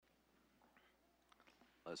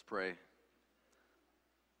Let's pray.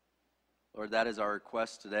 Lord, that is our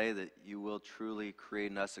request today, that you will truly create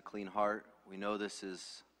in us a clean heart. We know this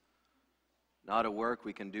is not a work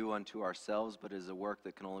we can do unto ourselves, but is a work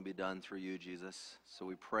that can only be done through you, Jesus. So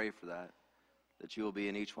we pray for that you will be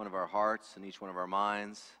in each one of our hearts and each one of our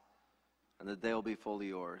minds, and that they will be fully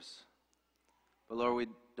yours. But Lord, we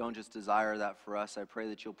don't just desire that for us. I pray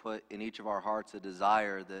that you'll put in each of our hearts a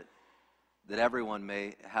desire that everyone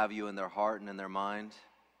may have you in their heart and in their mind,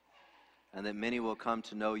 and that many will come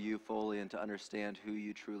to know you fully and to understand who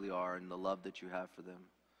you truly are and the love that you have for them.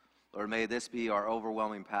 Lord, may this be our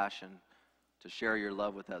overwhelming passion to share your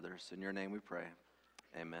love with others. In your name we pray.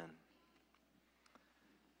 Amen.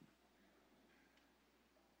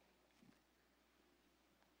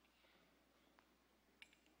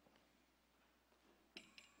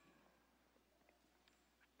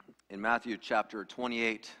 In Matthew chapter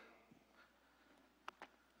 28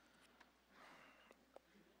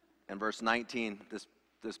 and verse 19,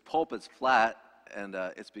 this pulpit's flat, and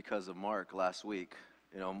it's because of Mark last week.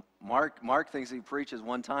 You know, Mark thinks he preaches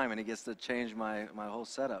one time and he gets to change my whole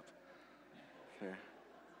setup. Okay.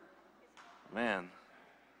 Man.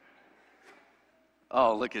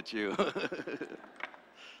 Oh, look at you.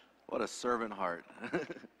 What a servant heart.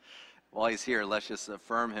 While he's here, let's just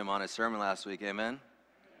affirm him on his sermon last week. Amen?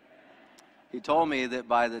 He told me that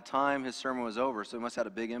by the time his sermon was over, so it must have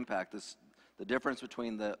had a big impact, the difference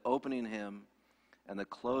between the opening hymn and the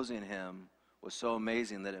closing hymn was so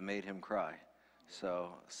amazing that it made him cry.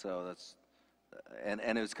 So that's, and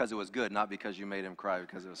it was because it was good, not because you made him cry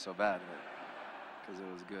because it was so bad, but because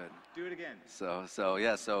it was good. Do it again.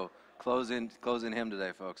 So closing hymn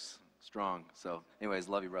today, folks. Strong. So anyways,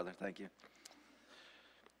 love you, brother. Thank you.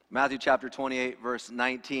 Matthew chapter 28, verse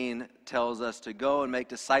 19 tells us to go and make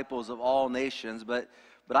disciples of all nations, but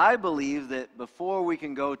I believe that before we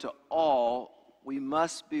can go to all, we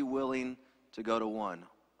must be willing to go to one.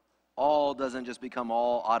 All doesn't just become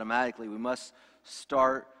all automatically. We must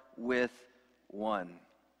start with one.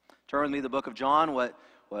 Turn with me to the book of John, what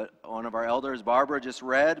one of our elders, Barbara, just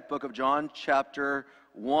read. Book of John, chapter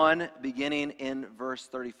 1, beginning in verse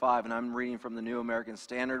 35. And I'm reading from the New American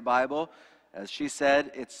Standard Bible. As she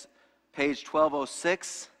said, it's page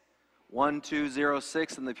 1206,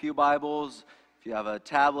 1206 in the Pew Bibles. If you have a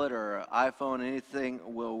tablet or an iPhone, anything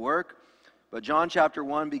will work. But John chapter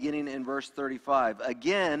 1, beginning in verse 35.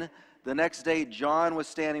 Again, the next day, John was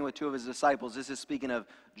standing with two of his disciples. This is speaking of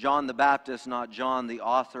John the Baptist, not John, the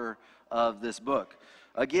author of this book.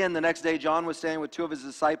 Again, the next day, John was standing with two of his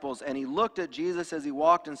disciples, and he looked at Jesus as he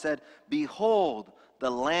walked and said, "Behold, the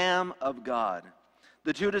Lamb of God."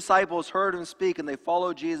 The two disciples heard him speak, and they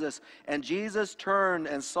followed Jesus. And Jesus turned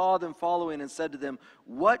and saw them following and said to them,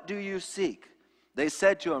 "What do you seek?" They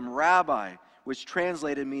said to him, "Rabbi," which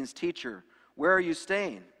translated means teacher, "where are you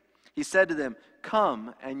staying?" He said to them,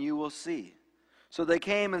 "Come and you will see." So they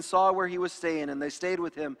came and saw where he was staying, and they stayed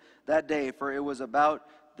with him that day, for it was about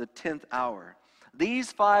the 10th hour.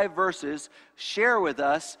 These 5 verses share with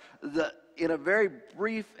us, in a very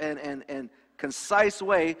brief and concise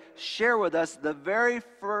way, share with us the very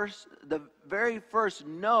first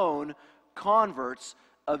known converts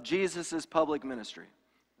of Jesus' public ministry.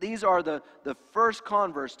 These are the first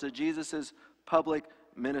converts to Jesus' public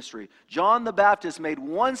ministry. John the Baptist made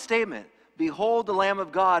one statement, "Behold the Lamb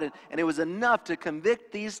of God," and it was enough to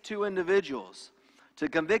convict these two individuals, to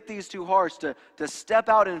convict these two hearts, to step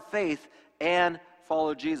out in faith and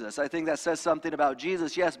follow Jesus. I think that says something about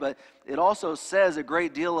Jesus, yes, but it also says a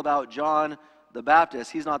great deal about John the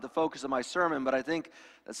Baptist. He's not the focus of my sermon, but I think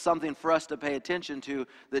that's something for us to pay attention to,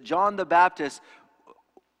 that John the Baptist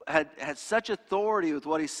had such authority with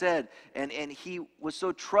what he said, and he was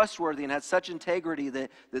so trustworthy and had such integrity that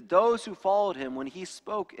those who followed him, when he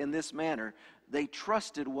spoke in this manner, they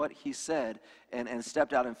trusted what he said and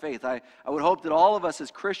stepped out in faith. I would hope that all of us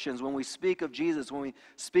as Christians, when we speak of Jesus, when we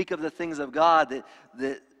speak of the things of God,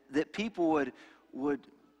 that people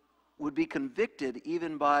would be convicted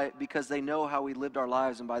even because they know how we lived our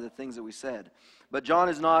lives and by the things that we said. But John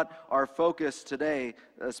is not our focus today,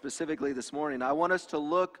 specifically this morning. I want us to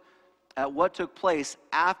look at what took place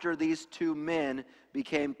after these two men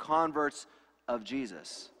became converts of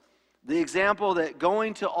Jesus. The example that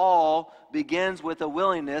going to all begins with a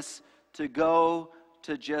willingness to go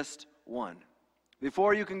to just one.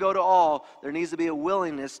 Before you can go to all, there needs to be a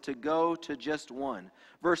willingness to go to just one.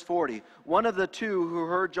 Verse 40, one of the two who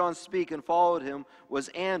heard John speak and followed him was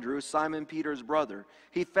Andrew, Simon Peter's brother.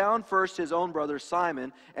 He found first his own brother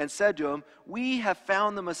Simon and said to him, "We have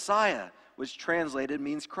found the Messiah," which translated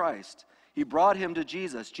means Christ. He brought him to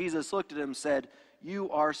Jesus. Jesus looked at him and said,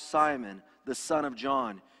 "You are Simon, the son of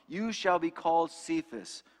John. you shall be called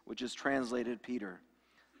Cephas, which is translated Peter.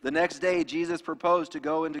 The next day, Jesus proposed to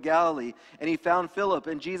go into Galilee, and he found Philip,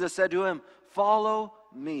 and Jesus said to him, follow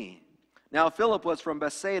me. Now Philip was from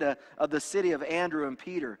Bethsaida of the city of Andrew and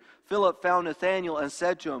Peter. Philip found Nathanael and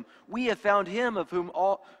said to him, we have found him of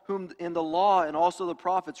whom in the law and also the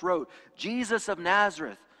prophets wrote, Jesus of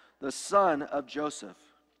Nazareth, the son of Joseph.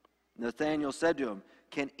 Nathanael said to him,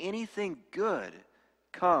 can anything good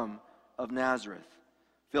come of Nazareth?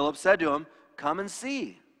 Philip said to him, come and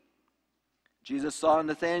see. Jesus saw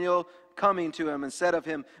Nathanael coming to him and said of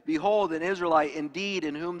him, behold, an Israelite indeed,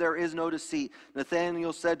 in whom there is no deceit.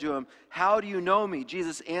 Nathanael said to him, how do you know me?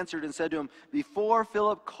 Jesus answered and said to him, before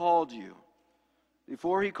Philip called you,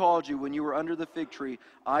 before he called you, when you were under the fig tree,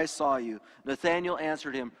 I saw you. Nathanael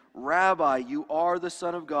answered him, Rabbi, you are the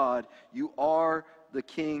Son of God. You are the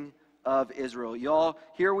King of Israel. Y'all,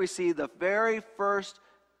 here we see the very first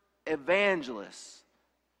evangelist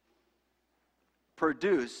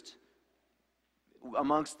produced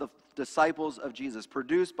amongst the disciples of Jesus,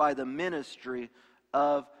 produced by the ministry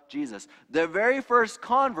of Jesus. The very first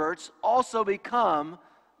converts also become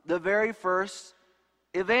the very first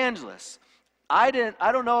evangelists. I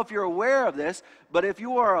don't know if you're aware of this, but if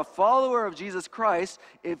you are a follower of Jesus Christ,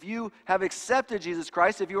 if you have accepted Jesus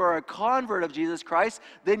Christ, if you are a convert of Jesus Christ,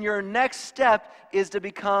 then your next step is to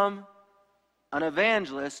become an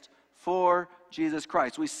evangelist for Jesus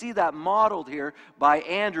Christ. We see that modeled here by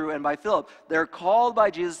Andrew and by Philip. They're called by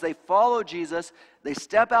Jesus, they follow Jesus, they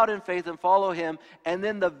step out in faith and follow him, and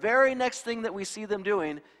then the very next thing that we see them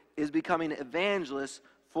doing is becoming evangelists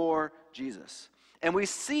for Jesus. And we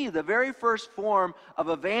see the very first form of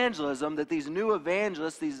evangelism that these new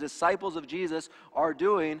evangelists, these disciples of Jesus, are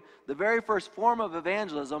doing. The very first form of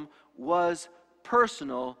evangelism was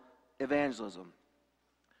personal evangelism.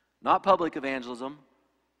 Not public evangelism,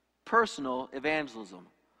 personal evangelism.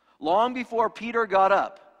 Long before Peter got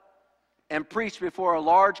up and preached before a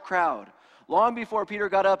large crowd, long before Peter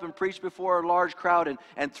got up and preached before a large crowd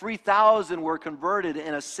and 3,000 were converted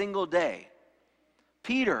in a single day,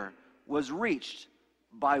 Peter was reached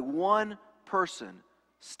by one person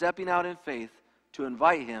stepping out in faith to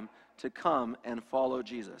invite him to come and follow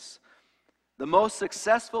Jesus. The most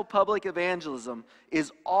successful public evangelism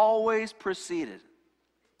is always preceded.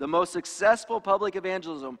 The most successful public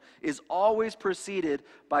evangelism is always preceded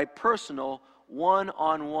by personal,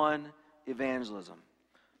 one-on-one evangelism.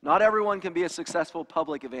 Not everyone can be a successful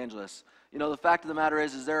public evangelist. You know, the fact of the matter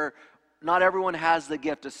is not everyone has the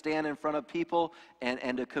gift to stand in front of people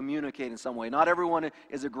and to communicate in some way. Not everyone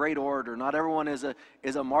is a great orator. Not everyone is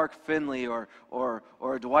a Mark Finley or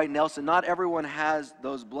a Dwight Nelson. Not everyone has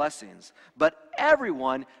those blessings. But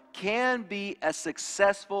everyone can be a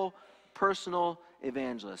successful personal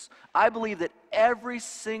evangelist. I believe that every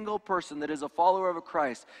single person that is a follower of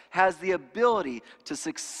Christ has the ability to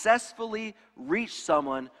successfully reach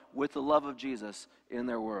someone with the love of Jesus in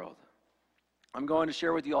their world. I'm going to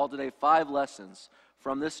share with you all today 5 lessons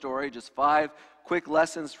from this story, just 5 quick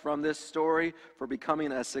lessons from this story for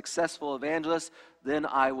becoming a successful evangelist. Then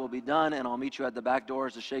I will be done, and I'll meet you at the back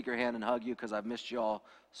doors to shake your hand and hug you because I've missed you all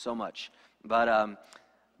so much. But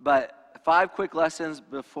 5 quick lessons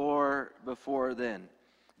before then.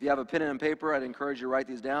 If you have a pen and paper, I'd encourage you to write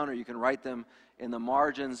these down, or you can write them in the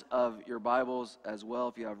margins of your Bibles as well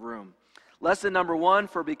if you have room. Lesson number 1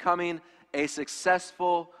 for becoming a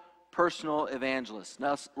successful personal evangelist.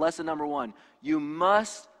 Now, lesson number 1, you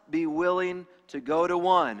must be willing to go to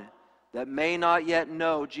one that may not yet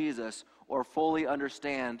know Jesus or fully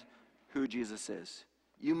understand who Jesus is.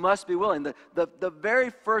 You must be willing. The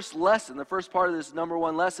very first lesson, the first part of this number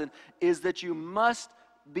 1 lesson is that you must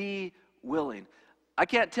be willing. I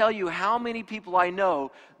can't tell you how many people I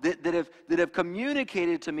know that have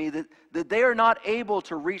communicated to me that they are not able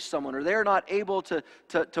to reach someone or they are not able to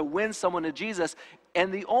win someone to Jesus.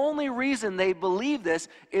 And the only reason they believe this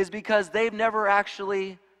is because they've never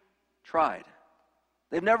actually tried.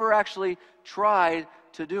 They've never actually tried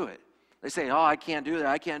to do it. They say, oh, I can't do that,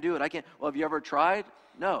 I can't do it, I can't. Well, have you ever tried?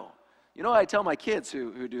 No. You know what I tell my kids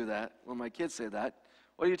who do that, when my kids say that?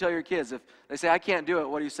 What do you tell your kids? If they say, I can't do it,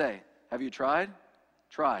 what do you say? Have you tried?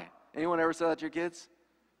 Try. Anyone ever say that to your kids?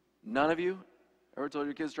 None of you ever told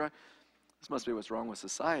your kids to try? This must be what's wrong with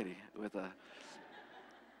society.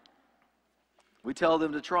 We tell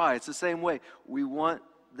them to try. It's the same way. We want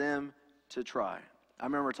them to try. I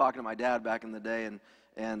remember talking to my dad back in the day,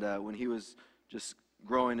 and when he was just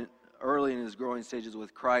growing, early in his growing stages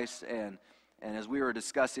with Christ, and as we were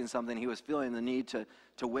discussing something, he was feeling the need to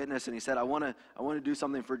witness, and he said, I want to do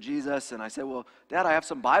something for Jesus. And I said, well, Dad, I have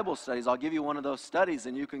some Bible studies. I'll give you one of those studies,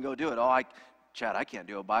 and you can go do it. Oh, Chad, I can't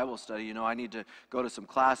do a Bible study. I need to go to some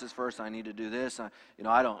classes first. I need to do this.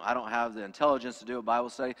 I don't have the intelligence to do a Bible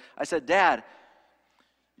study. I said, Dad,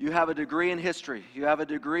 you have a degree in history. You have a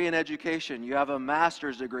degree in education. You have a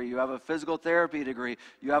master's degree. You have a physical therapy degree.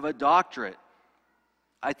 You have a doctorate.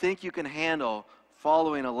 I think you can handle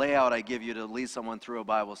following a layout I give you to lead someone through a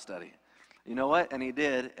Bible study. You know what? And he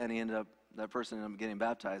did, and that person ended up getting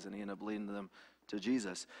baptized, and he ended up leading them to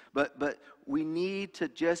Jesus. But we need to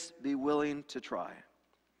just be willing to try.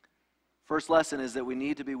 First lesson is that we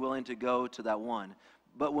need to be willing to go to that one.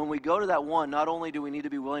 But when we go to that one, not only do we need to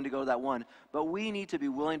be willing to go to that one, but we need to be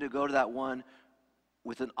willing to go to that one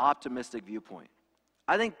with an optimistic viewpoint.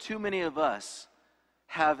 I think too many of us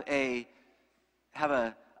have a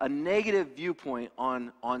negative viewpoint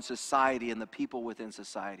on society and the people within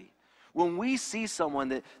society. When we see someone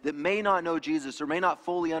that may not know Jesus or may not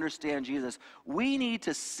fully understand Jesus, we need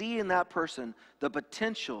to see in that person the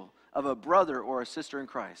potential of a brother or a sister in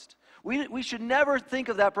Christ. We should never think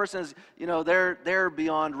of that person as, they're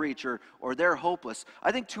beyond reach or they're hopeless.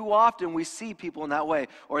 I think too often we see people in that way,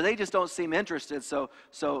 or they just don't seem interested, so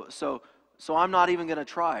I'm not even going to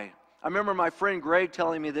try. I remember my friend Greg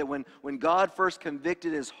telling me that when God first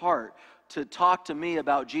convicted his heart to talk to me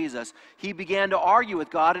about Jesus, he began to argue with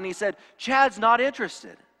God, and he said, Chad's not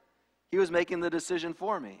interested. He was making the decision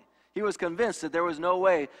for me. He was convinced that there was no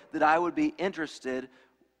way that I would be interested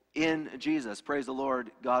in Jesus. Praise the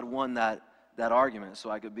Lord, God won that argument so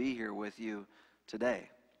I could be here with you today.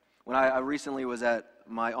 When I recently was at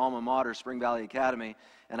my alma mater, Spring Valley Academy,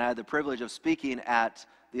 and I had the privilege of speaking at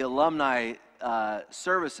the alumni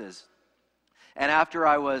services. And after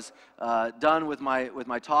I was done with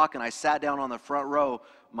my talk and I sat down on the front row,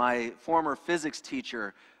 my former physics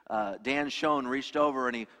teacher, Dan Schoen, reached over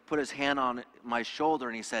and he put his hand on my shoulder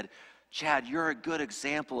and he said, Chad, you're a good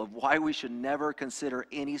example of why we should never consider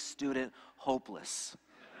any student hopeless.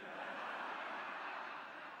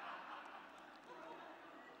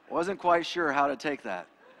 Wasn't quite sure how to take that.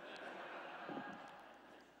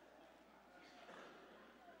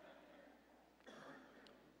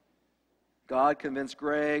 God convinced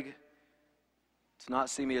Greg to not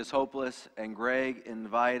see me as hopeless, and Greg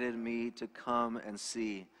invited me to come and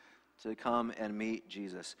meet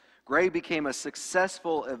Jesus. Greg became a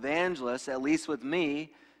successful evangelist, at least with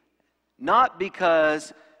me, not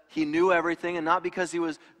because he knew everything and not because he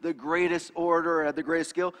was the greatest orator or had the greatest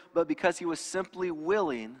skill, but because he was simply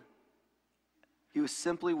willing. He was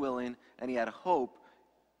simply willing, and he had hope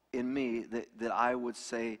in me that I would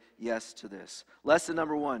say yes to this. Lesson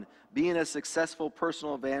number 1, being a successful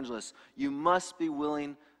personal evangelist, you must be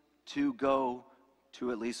willing to go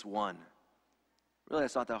to at least one. Really,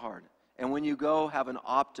 it's not that hard. And when you go, have an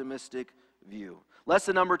optimistic view.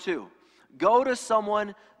 Lesson number 2, go to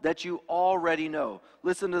someone that you already know.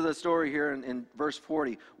 Listen to the story here in verse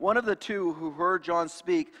 40. One of the two who heard John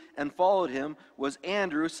speak and followed him was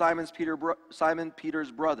Andrew, Simon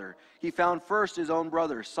Peter's brother. He found first his own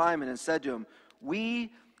brother, Simon, and said to him,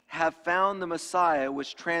 "We have found the Messiah,"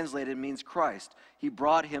 which translated means Christ. He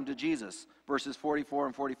brought him to Jesus. Verses 44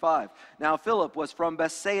 and 45. Now Philip was from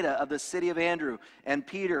Bethsaida of the city of Andrew and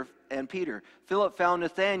Peter. Philip found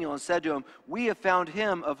Nathanael and said to him, "We have found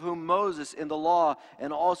him of whom Moses in the law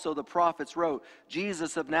and also the prophets wrote,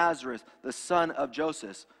 Jesus of Nazareth, the son of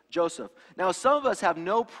Joseph." Now some of us have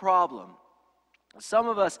no problem. Some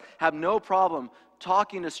of us have no problem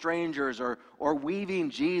talking to strangers or weaving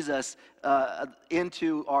Jesus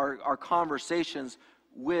into our conversations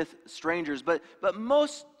with strangers. But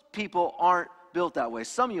most people aren't built that way.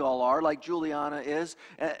 Some of you all are, like Juliana is,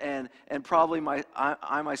 and probably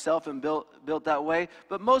I myself am built that way.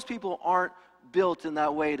 But most people aren't built in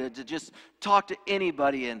that way to just talk to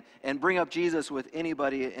anybody and bring up Jesus with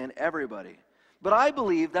anybody and everybody. But I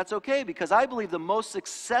believe that's okay, because I believe the most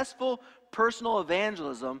successful personal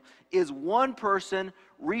evangelism is one person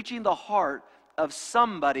reaching the heart of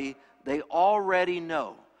somebody they already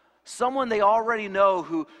know. Someone they already know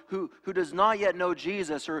who does not yet know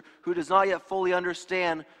Jesus, or who does not yet fully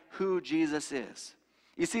understand who Jesus is.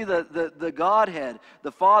 You see, the Godhead,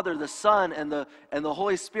 the Father, the Son, and the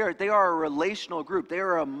Holy Spirit, they are a relational group. They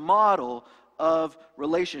are a model of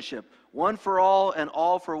relationship. One for all and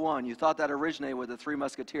all for one. You thought that originated with the Three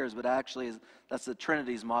Musketeers, but actually that's the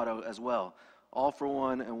Trinity's motto as well. All for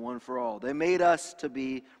one and one for all. They made us to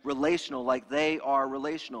be relational like they are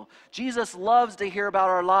relational. Jesus loves to hear about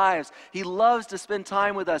our lives. He loves to spend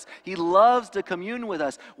time with us. He loves to commune with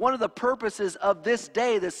us. One of the purposes of this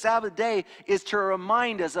day, this Sabbath day, is to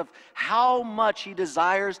remind us of how much He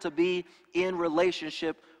desires to be in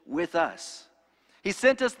relationship with us. He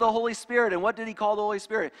sent us the Holy Spirit, and what did He call the Holy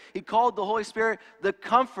Spirit? He called the Holy Spirit the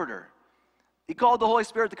Comforter. He called the Holy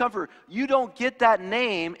Spirit the Comforter. You don't get that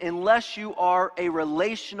name unless you are a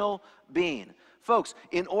relational being. Folks,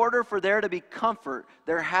 in order for there to be comfort,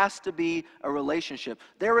 there has to be a relationship.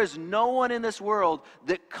 There is no one in this world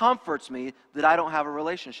that comforts me that I don't have a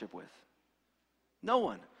relationship with. No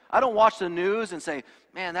one. I don't watch the news and say,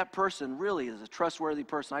 man, that person really is a trustworthy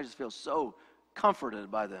person. I just feel so comforted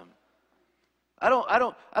by them. I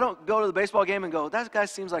don't go to the baseball game and go, that guy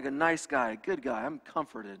seems like a nice guy, a good guy. I'm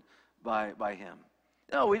comforted by him.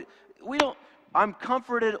 No, we don't. I'm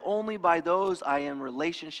comforted only by those I am in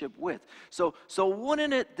relationship with. So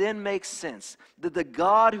wouldn't it then make sense that the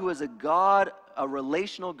God who is a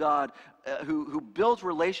relational God, who builds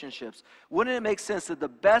relationships, wouldn't it make sense that the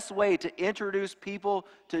best way to introduce people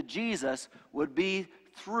to Jesus would be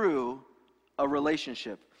through a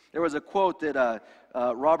relationship? There was a quote that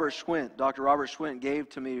Dr. Robert Schwint gave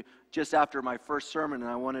to me just after my first sermon, and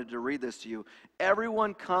I wanted to read this to you.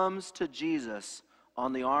 Everyone comes to Jesus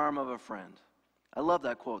on the arm of a friend. I love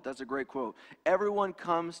that quote. That's a great quote. Everyone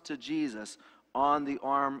comes to Jesus on the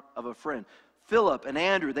arm of a friend. Philip and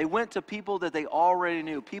Andrew, they went to people that they already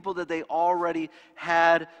knew, people that they already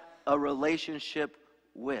had a relationship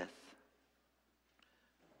with.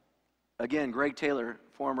 Again, Greg Taylor,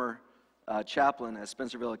 former chaplain at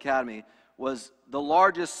Spencerville Academy, was the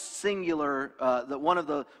largest singular,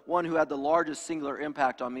 one who had the largest singular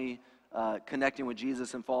impact on me connecting with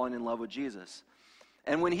Jesus and falling in love with Jesus.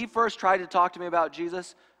 And when he first tried to talk to me about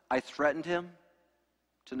Jesus, I threatened him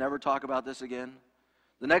to never talk about this again.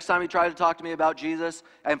 The next time he tried to talk to me about Jesus,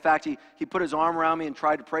 in fact, he put his arm around me and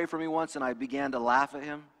tried to pray for me once, and I began to laugh at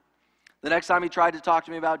him. The next time he tried to talk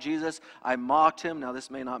to me about Jesus, I mocked him. Now, this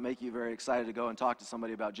may not make you very excited to go and talk to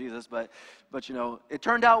somebody about Jesus, but you know, it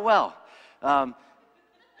turned out well.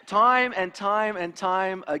 Time and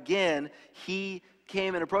time again, he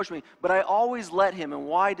came and approached me, but I always let him. And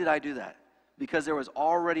why did I do that? Because there was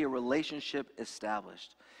already a relationship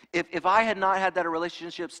established. If I had not had that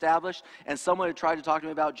relationship established and someone had tried to talk to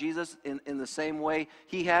me about Jesus in the same way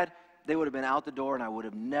he had, they would have been out the door and I would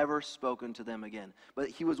have never spoken to them again. But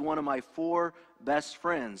he was one of my 4 best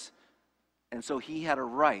friends, and so he had a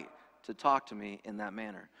right to talk to me in that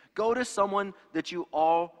manner. Go to someone that you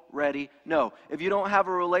already know. If you don't have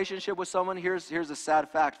a relationship with someone, here's a sad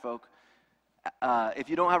fact, folk. If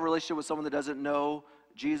you don't have a relationship with someone that doesn't know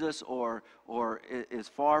Jesus or is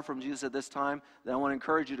far from Jesus at this time, then I want to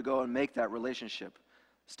encourage you to go and make that relationship.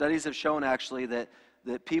 Studies have shown actually that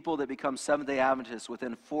people that become Seventh-day Adventists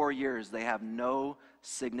within 4 years, they have no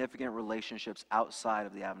significant relationships outside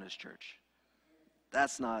of the Adventist church.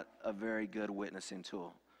 That's not a very good witnessing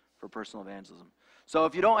tool for personal evangelism. So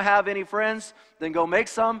if you don't have any friends, then go make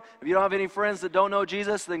some. If you don't have any friends that don't know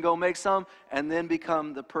Jesus, then go make some and then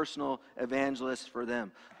become the personal evangelist for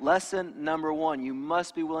them. Lesson number 1, you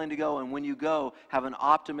must be willing to go, and when you go, have an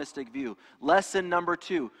optimistic view. Lesson number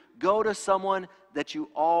 2, go to someone that you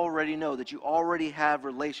already know, that you already have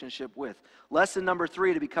relationship with. Lesson number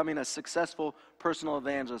 3 to becoming a successful personal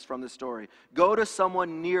evangelist from this story. Go to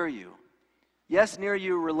someone near you. Yes, near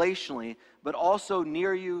you relationally, but also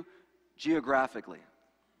near you geographically.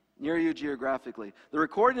 Near you geographically. The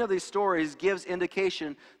recording of these stories gives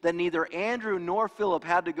indication that neither Andrew nor Philip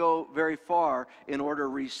had to go very far in order to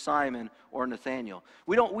reach Simon or Nathanael.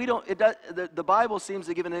 The Bible seems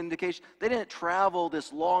to give an indication they didn't travel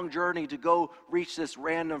this long journey to go reach this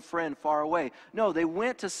random friend far away. No, they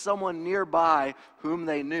went to someone nearby whom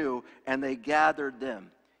they knew, and they gathered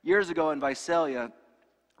them. Years ago in Visalia,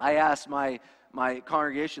 I asked my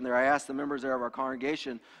congregation there, I asked the members there of our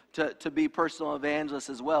congregation to be personal evangelists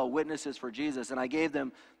as well, witnesses for Jesus. And I gave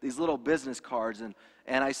them these little business cards.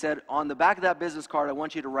 And I said, on the back of that business card, I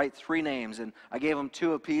want you to write 3 names. And I gave them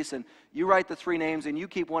 2 apiece. And you write the 3 names, and you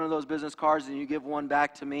keep one of those business cards, and you give one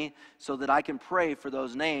back to me so that I can pray for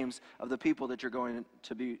those names of the people that you're going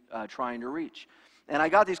to be trying to reach. And I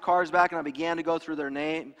got these cards back, and I began to go through their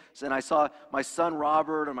names, and I saw my son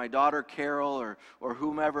Robert or my daughter Carol or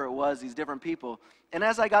whomever it was, these different people. And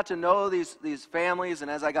as I got to know these families, and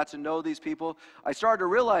as I got to know these people, I started to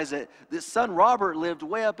realize that this son Robert lived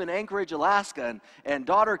way up in Anchorage, Alaska, and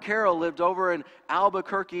daughter Carol lived over in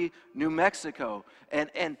Albuquerque, New Mexico.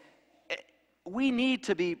 And we need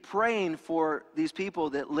to be praying for these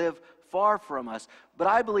people that live far from us. But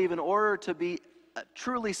I believe in order to be a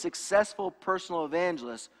truly successful personal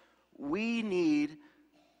evangelist, we need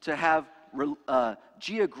to have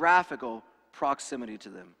geographical proximity to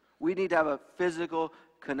them. We need to have a physical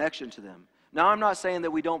connection to them. Now, I'm not saying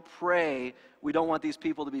that we don't pray, we don't want these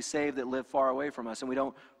people to be saved that live far away from us, and we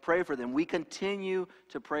don't pray for them. We continue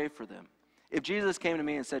to pray for them. If Jesus came to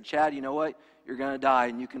me and said, Chad, you know what? You're going to die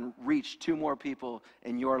and you can reach 2 more people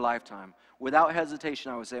in your lifetime. Without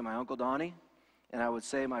hesitation, I would say my Uncle Donnie and I would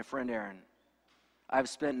say my friend Aaron. I've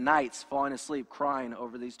spent nights falling asleep crying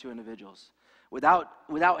over these 2 individuals.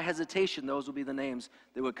 Without hesitation, those will be the names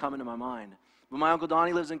that would come into my mind. But my Uncle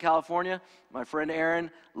Donnie lives in California. My friend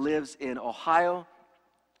Aaron lives in Ohio.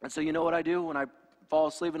 And so you know what I do when I fall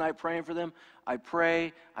asleep at night praying for them? I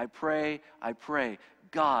pray.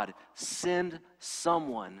 God, send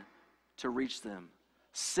someone to reach them.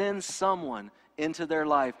 Send someone into their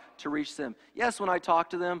life to reach them. Yes, when I talk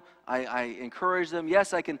to them, I encourage them.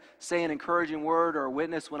 Yes, I can say an encouraging word or a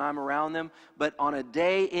witness when I'm around them. But on a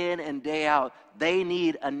day in and day out, they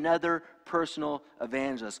need another personal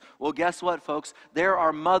evangelist. Well, guess what, folks? There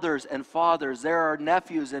are mothers and fathers. There are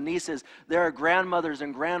nephews and nieces. There are grandmothers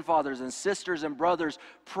and grandfathers and sisters and brothers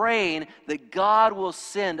praying that God will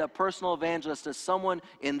send a personal evangelist to someone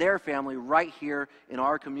in their family right here in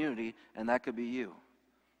our community, and that could be you.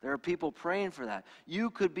 There are people praying for that. You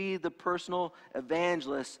could be the personal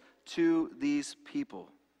evangelist to these people.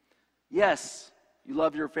 Yes, you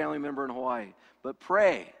love your family member in Hawaii, but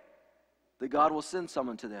pray that God will send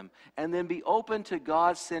someone to them. And then be open to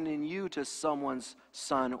God sending you to someone's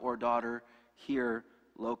son or daughter here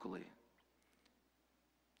locally.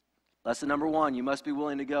 Lesson number 1, you must be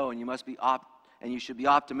willing to go, and you should be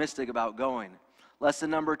optimistic about going. Lesson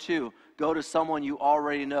number 2, go to someone you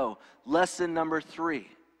already know. Lesson number 3,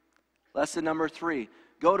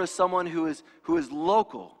 go to someone who is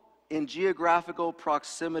local in geographical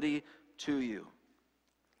proximity to you.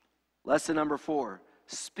 Lesson number 4,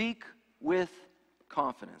 speak with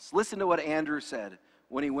confidence. Listen to what Andrew said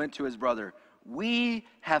when he went to his brother. We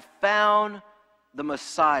have found the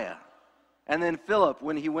Messiah. And then Philip,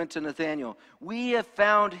 when he went to Nathanael, we have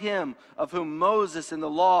found him of whom Moses and the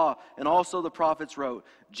law and also the prophets wrote,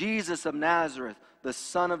 Jesus of Nazareth, the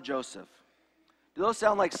son of Joseph. Do those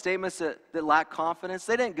sound like statements that lack confidence?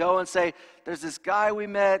 They didn't go and say, there's this guy we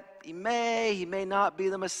met, he may not be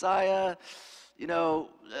the Messiah. You know,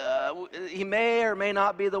 he may or may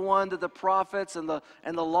not be the one that the prophets and the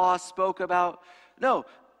law spoke about. No,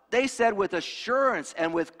 they said with assurance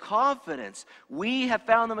and with confidence, we have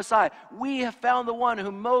found the Messiah. We have found the one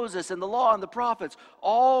whom Moses and the law and the prophets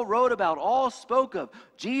all wrote about, all spoke of.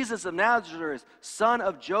 Jesus of Nazareth, son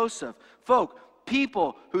of Joseph. Folk,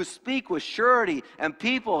 people who speak with surety and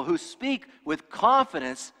people who speak with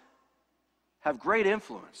confidence have great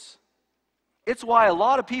influence. It's why a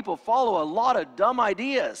lot of people follow a lot of dumb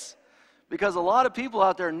ideas, because a lot of people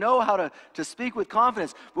out there know how to speak with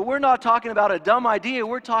confidence. But we're not talking about a dumb idea.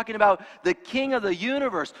 We're talking about the King of the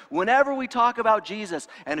universe. Whenever we talk about Jesus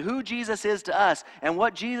and who Jesus is to us and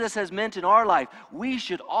what Jesus has meant in our life, we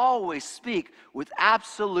should always speak with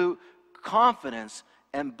absolute confidence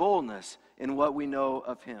and boldness in what we know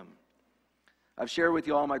of him. I've shared with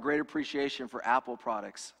you all my great appreciation for Apple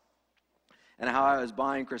products, and how I was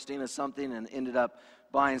buying Christina something and ended up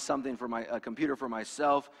buying something for a computer for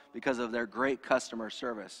myself because of their great customer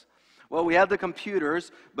service. Well, we had the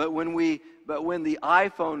computers, but when the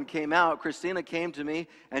iPhone came out, Christina came to me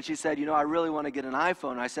and she said, I really want to get an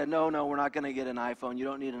iPhone. I said, no, we're not going to get an iPhone. You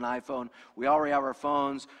don't need an iPhone. We already have our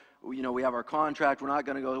phones. We have our contract. We're not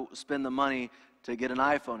going to go spend the money to get an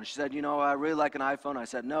iPhone. And she said, I really like an iPhone. I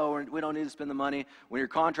said, no, we don't need to spend the money. When your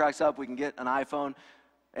contract's up, we can get an iPhone.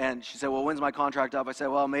 And she said, well, when's my contract up? I said,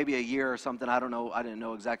 well, maybe a year or something. I don't know. I didn't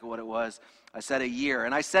know exactly what it was. I said a year.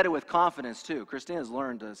 And I said it with confidence, too. Christina's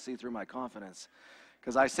learned to see through my confidence.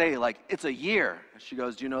 Because I say, it's a year. She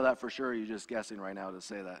goes, do you know that for sure? Or are you just guessing right now to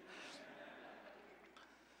say that?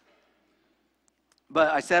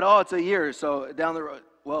 But I said, it's a year. So down the road.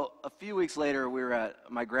 Well, a few weeks later, we were at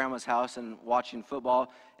my grandma's house and watching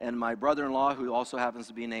football. And my brother-in-law, who also happens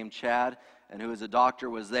to be named Chad, and who is a doctor,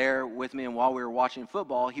 was there with me. And while we were watching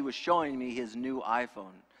football, he was showing me his new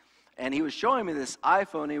iPhone. And he was showing me this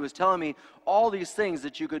iPhone. And he was telling me all these things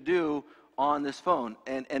that you could do on this phone.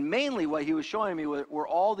 And mainly what he was showing me were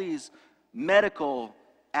all these medical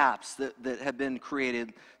apps that had been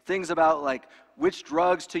created. Things about which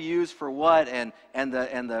drugs to use for what, and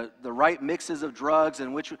the right mixes of drugs,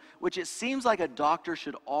 and which it seems like a doctor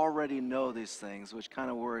should already know these things, which kind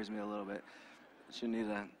of worries me a little bit. Should need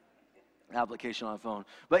an application on a phone.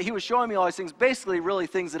 But he was showing me all these things, basically really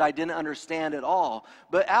things that I didn't understand at all.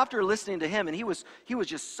 But after listening to him, and he was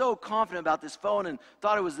just so confident about this phone and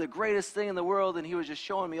thought it was the greatest thing in the world, and he was just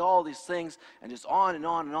showing me all these things and just on and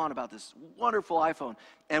on and on about this wonderful iPhone.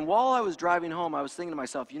 And while I was driving home, I was thinking to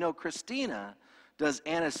myself, Christina does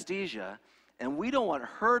anesthesia, and we don't want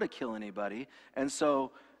her to kill anybody, and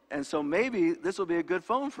so maybe this will be a good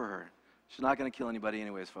phone for her. She's not going to kill anybody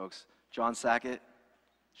anyways, folks. John Sackett.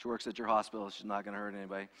 She works at your hospital. She's not going to hurt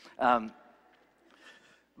anybody.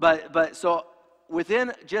 But so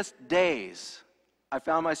within just days, I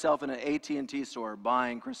found myself in an AT&T store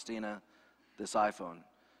buying Christina this iPhone.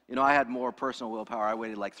 You know, I had more personal willpower. I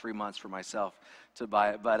waited like 3 months for myself to buy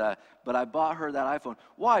it. But I bought her that iPhone.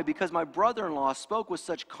 Why? Because my brother-in-law spoke with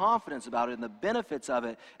such confidence about it and the benefits of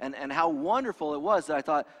it and how wonderful it was that I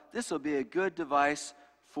thought, this will be a good device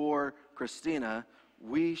for Christina.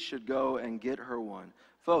 We should go and get her one.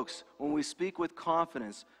 Folks, when we speak with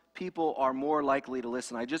confidence, people are more likely to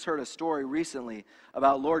listen. I just heard a story recently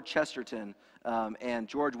about Lord Chesterton and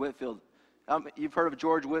George Whitefield. You've heard of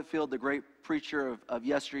George Whitefield, the great preacher of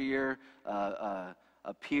yesteryear, a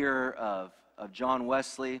peer of John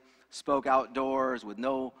Wesley, spoke outdoors with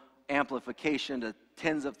no amplification to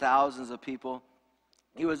tens of thousands of people.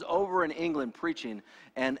 He was over in England preaching,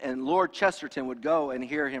 and Lord Chesterton would go and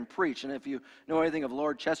hear him preach. And if you know anything of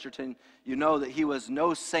Lord Chesterton, you know that he was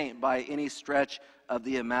no saint by any stretch of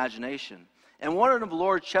the imagination. And one of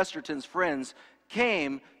Lord Chesterton's friends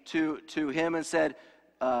came to him and said,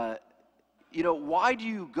 you know, why do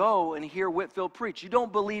you go and hear Whitefield preach? You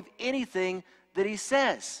don't believe anything that he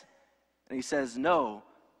says. And he says, no,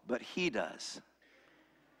 but he does.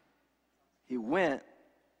 He went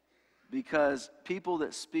because people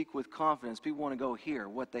that speak with confidence, people want to go hear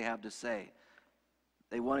what they have to say.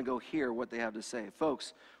 They want to go hear what they have to say.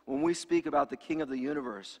 Folks, when we speak about the King of the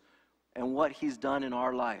universe and what he's done in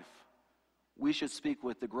our life, we should speak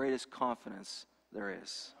with the greatest confidence there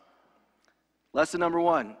is. Lesson number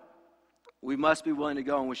 1. We must be willing to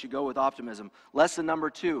go, and we should go with optimism. Lesson number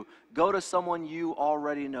 2, go to someone you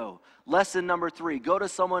already know. Lesson number 3, go to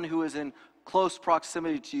someone who is in close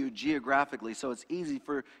proximity to you geographically, so it's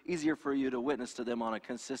easier for you to witness to them on a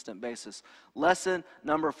consistent basis. Lesson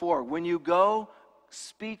number 4, when you go,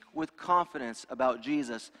 speak with confidence about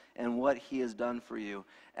Jesus and what he has done for you.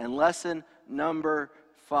 And lesson number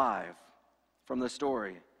 5 from the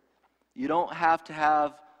story, you don't have to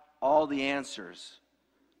have all the answers.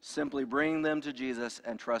 Simply bring them to Jesus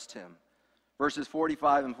and trust him. Verses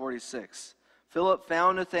 45 and 46. Philip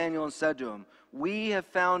found Nathanael and said to him, we have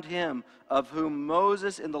found him of whom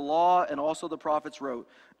Moses in the law and also the prophets wrote,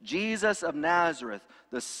 Jesus of Nazareth,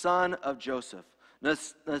 the son of Joseph.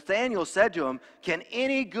 Nathanael said to him, can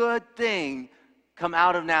any good thing come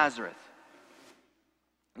out of Nazareth?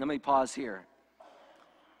 Let me pause here.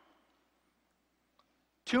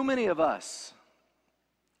 Too many of us,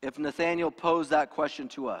 if Nathanael posed that question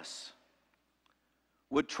to us,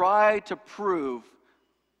 would try to prove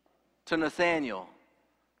to Nathanael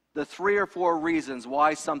the 3 or 4 reasons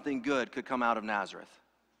why something good could come out of Nazareth.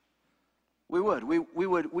 We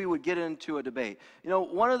would get into a debate. You know,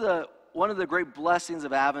 one of the great blessings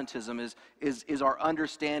of Adventism is our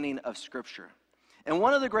understanding of Scripture. And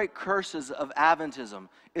one of the great curses of Adventism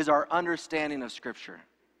is our understanding of Scripture.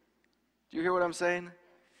 Do you hear what I'm saying?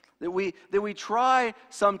 That we try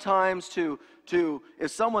sometimes to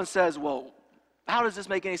if someone says, well, how does this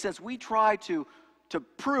make any sense? We try to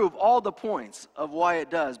prove all the points of why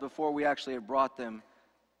it does before we actually have brought them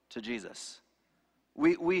to Jesus.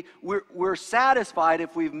 We're satisfied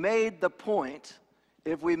if we've made the point,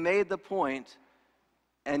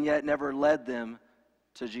 and yet never led them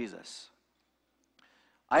to Jesus.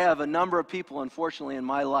 I have a number of people, unfortunately, in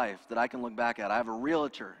my life that I can look back at. I have a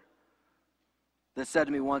realtor that said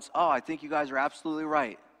to me once, oh, I think you guys are absolutely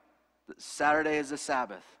right. Saturday is the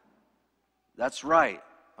Sabbath. That's right.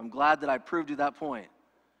 I'm glad that I proved you that point.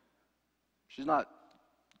 She's not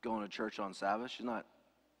going to church on Sabbath. She's not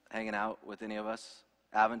hanging out with any of us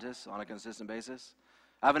Adventists on a consistent basis.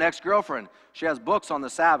 I have an ex-girlfriend. She has books on the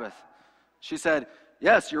Sabbath. She said,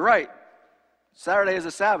 yes, you're right. Saturday is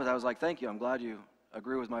the Sabbath. I was like, thank you. I'm glad you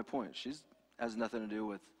agree with my point. She has nothing to do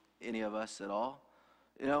with any of us at all.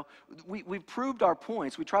 You know, we've proved our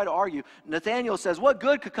points. We try to argue. Nathanael says, what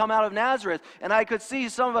good could come out of Nazareth? And I could see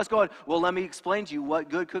some of us going, well, let me explain to you what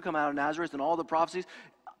good could come out of Nazareth and all the prophecies.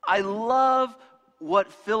 I love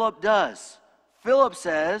what Philip does. Philip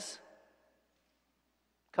says,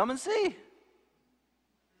 come and see.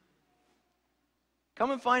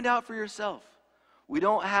 Come and find out for yourself. We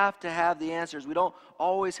don't have to have the answers. We don't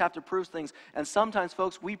always have to prove things. And sometimes,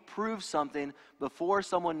 folks, we prove something before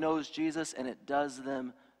someone knows Jesus, and it does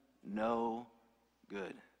them no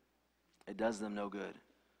good. It does them no good.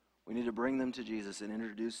 We need to bring them to Jesus and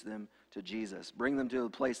introduce them to Jesus. Bring them to a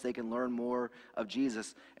place they can learn more of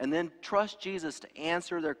Jesus. And then trust Jesus to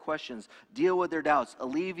answer their questions, deal with their doubts,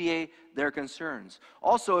 alleviate their concerns.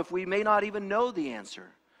 Also, if we may not even know the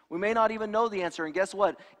answer, and guess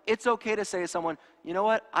what? It's okay to say to someone, you know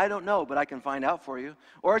what? I don't know, but I can find out for you.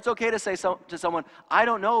 Or it's okay to say to someone, I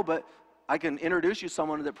don't know, but I can introduce you to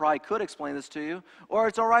someone that probably could explain this to you. Or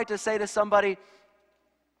it's all right to say to somebody,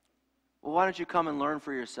 well, why don't you come and learn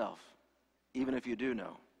for yourself, even if you do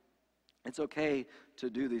know. It's okay to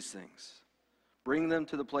do these things. Bring them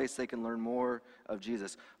to the place they can learn more of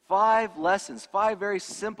Jesus. 5 lessons, 5 very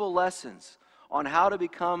simple lessons on how to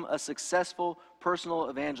become a successful personal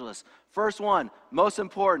evangelist. First one, most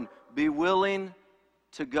important, be willing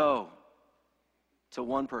to go to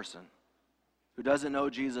one person who doesn't know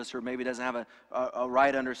Jesus or maybe doesn't have a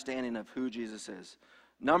right understanding of who Jesus is.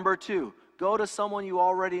 Number 2, go to someone you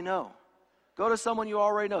already know. Go to someone you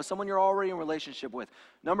already know, someone you're already in relationship with.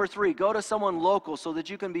 Number 3, go to someone local so that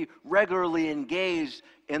you can be regularly engaged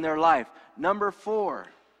in their life. Number 4,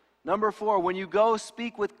 when you go,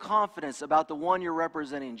 speak with confidence about the one you're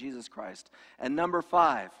representing, Jesus Christ. And number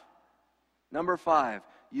 5,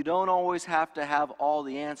 you don't always have to have all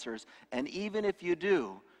the answers. And even if you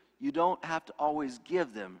do, you don't have to always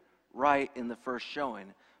give them right in the first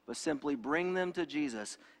showing, but simply bring them to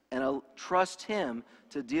Jesus and trust Him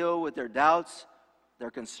to deal with their doubts,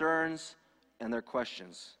 their concerns, and their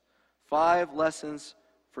questions. 5 lessons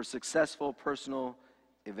for successful personal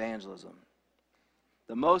evangelism.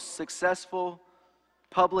 The most successful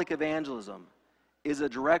public evangelism is a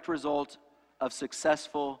direct result of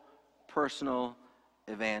successful personal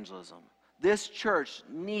evangelism. This church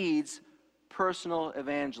needs personal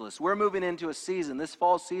evangelists. We're moving into a season, this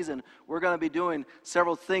fall season, we're going to be doing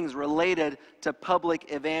several things related to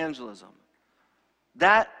public evangelism.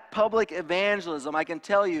 That public evangelism, I can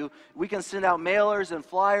tell you, we can send out mailers and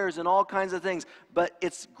flyers and all kinds of things, but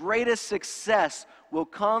its greatest success will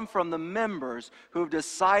come from the members who have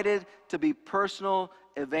decided to be personal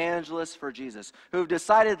evangelists for Jesus, who have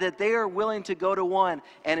decided that they are willing to go to one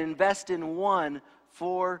and invest in one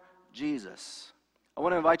for Jesus. I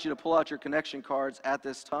want to invite you to pull out your connection cards at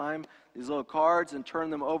this time, these little cards, and turn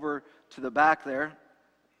them over to the back there.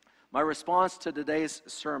 My response to today's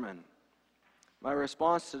sermon.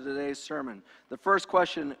 The first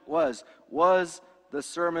question was the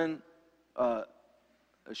sermon, I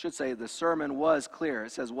should say the sermon was clear.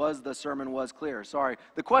 It says, was the sermon was clear. Sorry,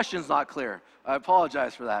 the question's not clear. I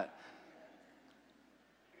apologize for that.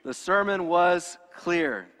 The sermon was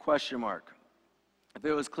clear, question mark. If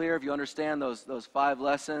it was clear, if you understand those 5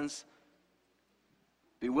 lessons,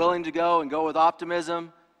 be willing to go and go with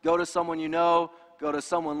optimism, go to someone you know, go to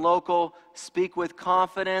someone local, speak with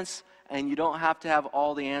confidence, and you don't have to have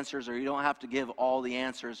all the answers or you don't have to give all the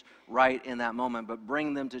answers right in that moment, but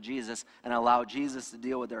bring them to Jesus and allow Jesus to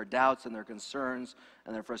deal with their doubts and their concerns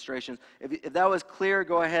and their frustrations. If that was clear,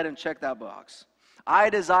 go ahead and check that box.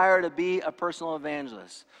 I desire to be a personal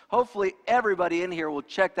evangelist. Hopefully everybody in here will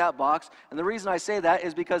check that box. And the reason I say that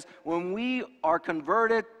is because when we are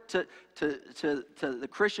converted to the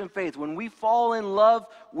Christian faith, when we fall in love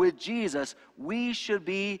with Jesus, we should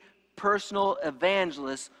be personal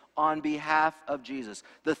evangelists on behalf of Jesus.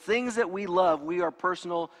 The things that we love, we are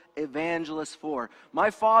personal evangelists for.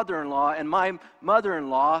 My father-in-law and my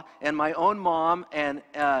mother-in-law and my own mom and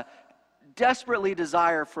desperately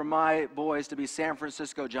desire for my boys to be San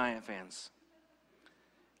Francisco Giant fans.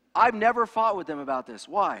 I've never fought with them about this.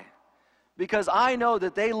 Why? Because I know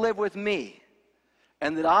that they live with me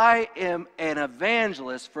and that I am an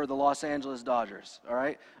evangelist for the Los Angeles Dodgers, all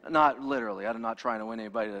right? Not literally. I'm not trying to win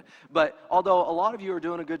anybody. But although a lot of you are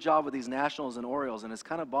doing a good job with these Nationals and Orioles, and it's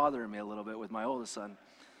kind of bothering me a little bit with my oldest son.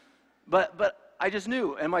 But I just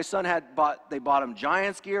knew, and my son they bought him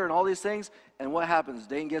Giants gear and all these things, and what happens?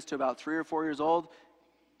 Dayton gets to about 3 or 4 years old,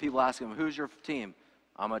 people ask him, who's your team?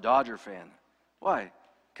 I'm a Dodger fan. Why?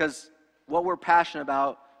 Because what we're passionate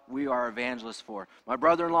about, we are evangelists for. My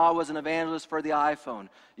brother-in-law was an evangelist for the iPhone.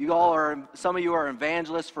 Some of you are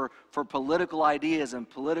evangelists for political ideas and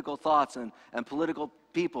political thoughts and political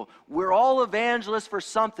people. We're all evangelists for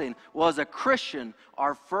something. Well, as a Christian,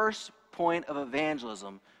 our first point of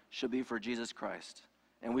evangelism should be for Jesus Christ.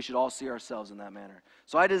 And we should all see ourselves in that manner.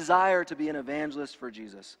 So I desire to be an evangelist for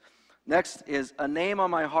Jesus. Next is, a name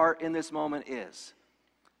on my heart in this moment is.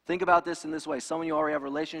 Think about this in this way. Someone you already have a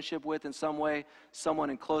relationship with in some way, someone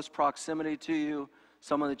in close proximity to you,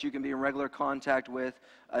 someone that you can be in regular contact with.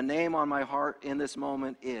 A name on my heart in this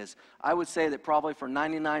moment is. I would say that probably for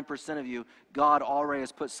 99% of you, God already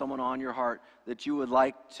has put someone on your heart that you would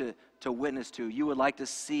like to witness to, you would like to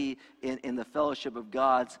see in the fellowship of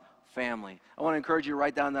God's family. I want to encourage you to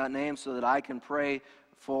write down that name so that I can pray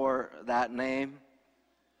for that name.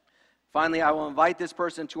 Finally, I will invite this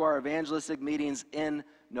person to our evangelistic meetings in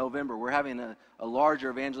November. We're having a larger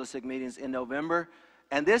evangelistic meetings in November,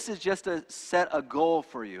 and this is just to set a goal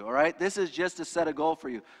for you, all right? This is just to set a goal for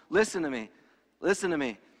you. Listen to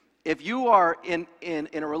me. if you are in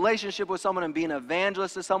a relationship with someone and being an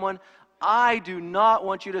evangelist to someone, I do not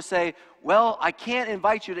want you to say, well, I can't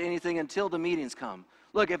invite you to anything until the meetings come.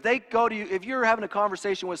 Look, if they go to you, if you're having a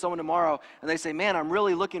conversation with someone tomorrow and they say, man, I'm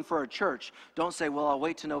really looking for a church, don't say, well, I'll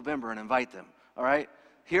wait till November and invite them, all right?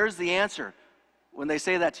 Here's the answer when they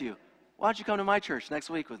say that to you. Why don't you come to my church next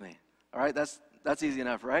week with me? All right, that's easy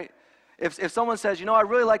enough, right? If someone says, you know, I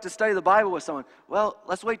really like to study the Bible with someone, well,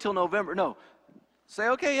 let's wait till November. No, say,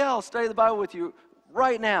 okay, yeah, I'll study the Bible with you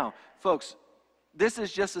right now. Folks, this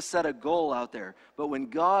is just to set a goal out there. But when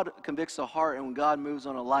God convicts a heart and when God moves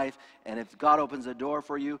on a life, and if God opens a door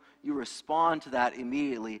for you, you respond to that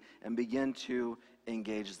immediately and begin to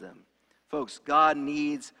engage them. Folks, God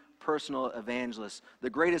needs personal evangelists. The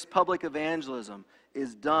greatest public evangelism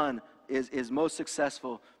is most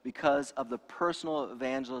successful because of the personal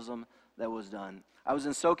evangelism that was done. I was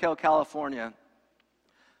in SoCal, California,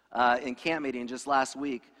 in camp meeting just last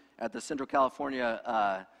week at the Central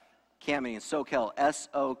California camp meeting, SoQuel,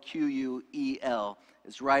 S-O-Q-U-E-L.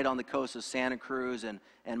 It's right on the coast of Santa Cruz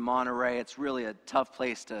and Monterey. It's really a tough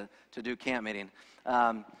place to do camp meeting.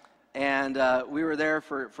 We were there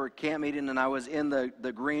for camp meeting, and I was in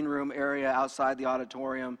the green room area outside the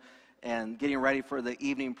auditorium and getting ready for the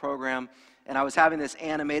evening program. And I was having this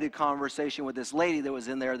animated conversation with this lady that was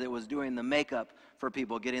in there that was doing the makeup for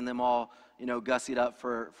people, getting them all, gussied up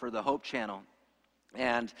for the Hope Channel.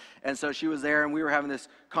 And so she was there, and we were having this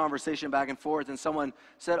conversation back and forth, and someone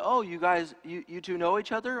said, oh, you guys, you two know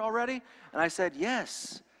each other already? And I said,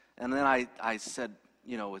 yes. And then I said,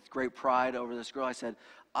 with great pride over this girl, I said,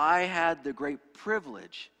 I had the great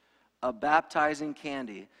privilege of baptizing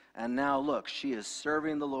Candy, and now look, she is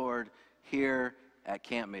serving the Lord here at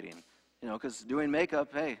camp meeting. Because doing makeup,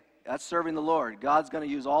 hey, that's serving the Lord. God's going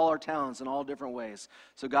to use all our talents in all different ways.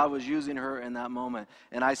 So God was using her in that moment.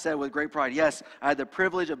 And I said with great pride, yes, I had the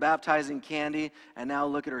privilege of baptizing Candy, and now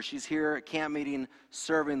look at her. She's here at camp meeting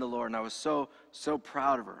serving the Lord, and I was so, so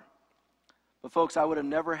proud of her. But folks, I would have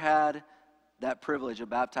never had that privilege of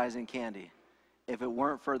baptizing Candy if it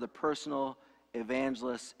weren't for the personal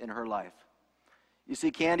evangelist in her life. You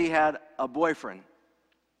see, Candy had a boyfriend,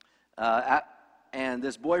 and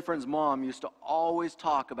this boyfriend's mom used to always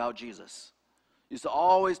talk about Jesus. Used to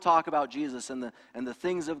always talk about Jesus and the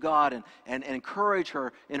things of God and encourage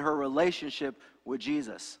her in her relationship with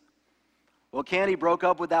Jesus. Well, Candy broke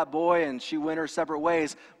up with that boy and she went her separate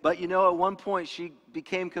ways. But at one point she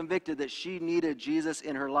became convicted that she needed Jesus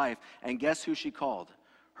in her life. And guess who she called?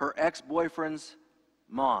 Her ex-boyfriend's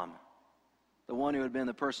mom. The one who had been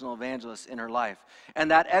the personal evangelist in her life.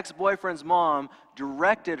 And that ex-boyfriend's mom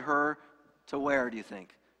directed her to where, do you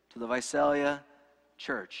think? To the Visalia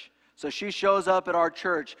Church. So she shows up at our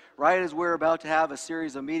church right as we're about to have a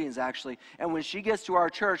series of meetings, actually. And when she gets to our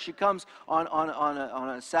church, she comes on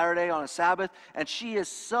a Saturday, on a Sabbath, and she is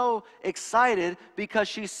so excited because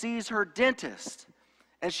she sees her dentist.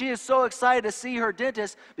 And she is so excited to see her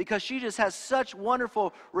dentist because she just has such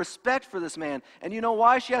wonderful respect for this man. And you know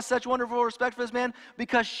why she has such wonderful respect for this man?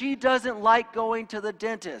 Because she doesn't like going to the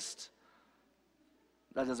dentist.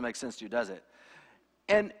 That doesn't make sense to you, does it?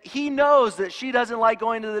 And he knows that she doesn't like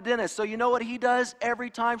going to the dentist. So you know what he does every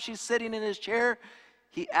time she's sitting in his chair?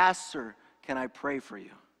 He asks her, can I pray for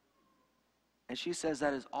you? And she says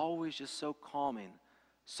that is always just so calming,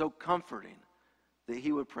 so comforting that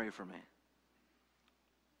he would pray for me.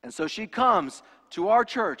 And so she comes to our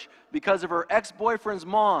church because of her ex-boyfriend's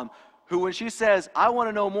mom, who when she says, I want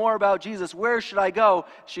to know more about Jesus, where should I go?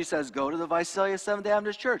 She says, go to the Visalia Seventh-day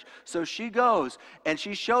Adventist Church. So she goes, and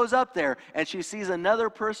she shows up there, and she sees another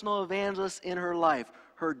personal evangelist in her life,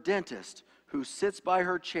 her dentist, who sits by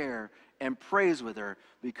her chair and prays with her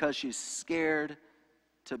because she's scared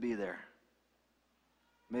to be there.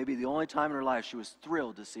 Maybe the only time in her life she was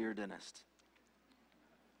thrilled to see her dentist.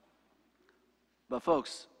 But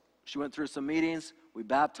folks, she went through some meetings, we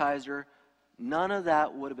baptized her. None of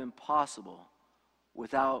that would have been possible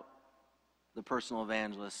without the personal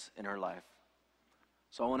evangelist in her life.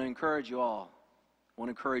 So I want to encourage you all. I want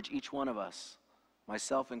to encourage each one of us,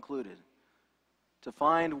 myself included, to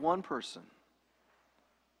find one person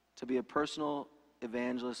to be a personal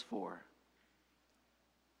evangelist for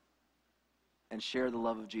and share the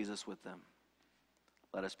love of Jesus with them.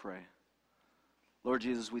 Let us pray. Lord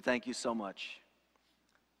Jesus, we thank you so much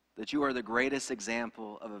that you are the greatest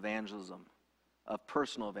example of evangelism, of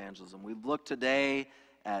personal evangelism. We've looked today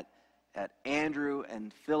at Andrew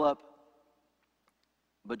and Philip,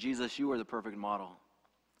 but Jesus, you are the perfect model.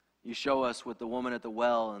 You show us with the woman at the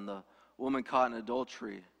well and the woman caught in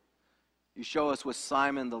adultery. You show us with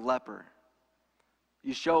Simon the leper.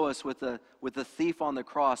 You show us with the thief on the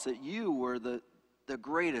cross that you were the the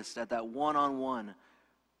greatest at that one-on-one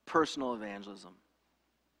personal evangelism.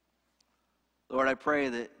 Lord, I pray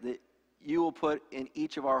that you will put in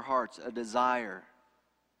each of our hearts a desire,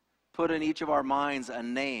 put in each of our minds a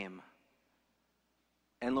name.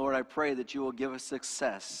 And Lord, I pray that you will give us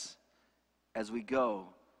success as we go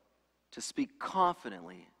to speak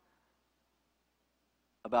confidently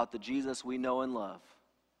about the Jesus we know and love,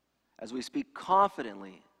 as we speak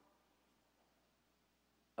confidently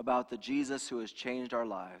about the Jesus who has changed our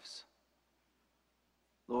lives.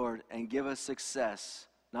 Lord, and give us success,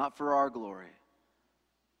 not for our glory,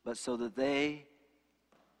 but so that they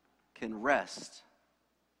can rest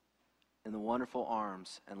in the wonderful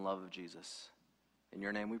arms and love of Jesus. In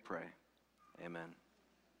your name we pray. Amen.